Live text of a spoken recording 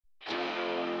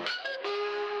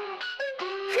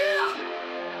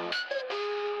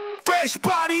fresh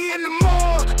body in the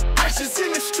morgue. Ashes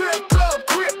in the strip club,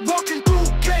 Crip walking through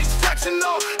gates, flexing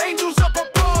all angels up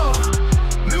above.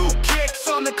 New kicks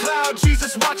on the cloud,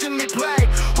 Jesus watching me play.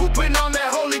 Hoopin on that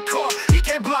holy court, he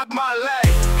can't block my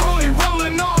leg. Holy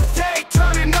rolling all day,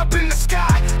 turning up in the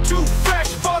sky. Too fresh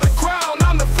for the crown,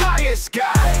 I'm the flyest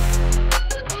guy.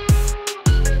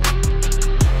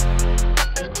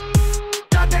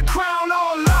 Got that crown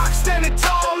on lock, standing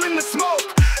tall in the smoke.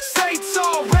 Saints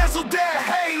all razzled, their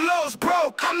halos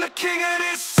broke. I'm the king of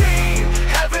this scene,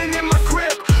 heaven in my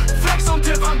grip. Flex on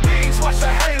divine beings, watch the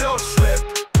halo slip.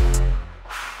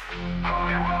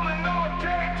 Holy rolling all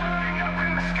day, turning up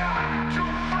in the sky. Too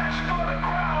fresh for the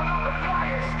crown, I'm the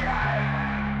flyest guy.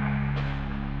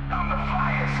 I'm the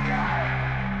flyest guy.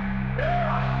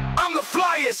 Yeah. I'm the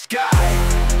flyest guy.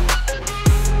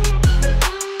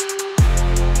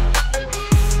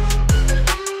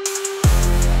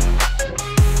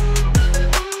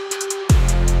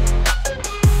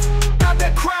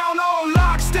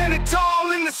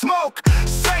 Smoke,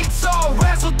 saints all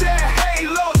razzled, their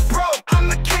halos broke. I'm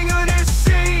the king of this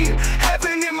scene,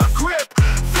 heaven in my grip.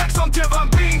 Flex on divine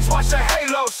beings, watch the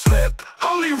halo slip.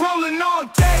 Holy rolling all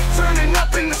day, turning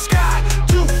up in the sky.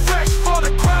 Too fresh for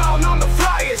the crown, I'm the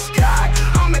flyest guy.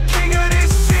 I'm the king of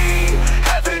this scene,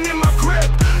 heaven in my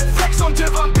grip. Flex on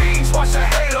divine beings, watch the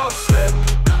halo slip.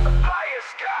 I'm the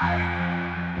flyest guy.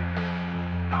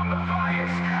 I'm the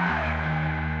flyest guy.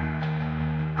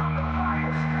 I'm the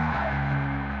flyest guy.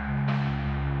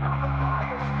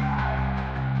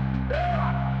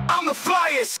 I'm the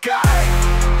flyest guy.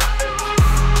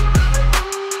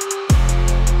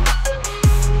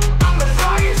 I'm the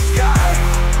flyest guy.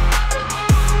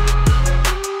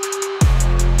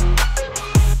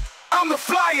 I'm the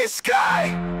flyest guy.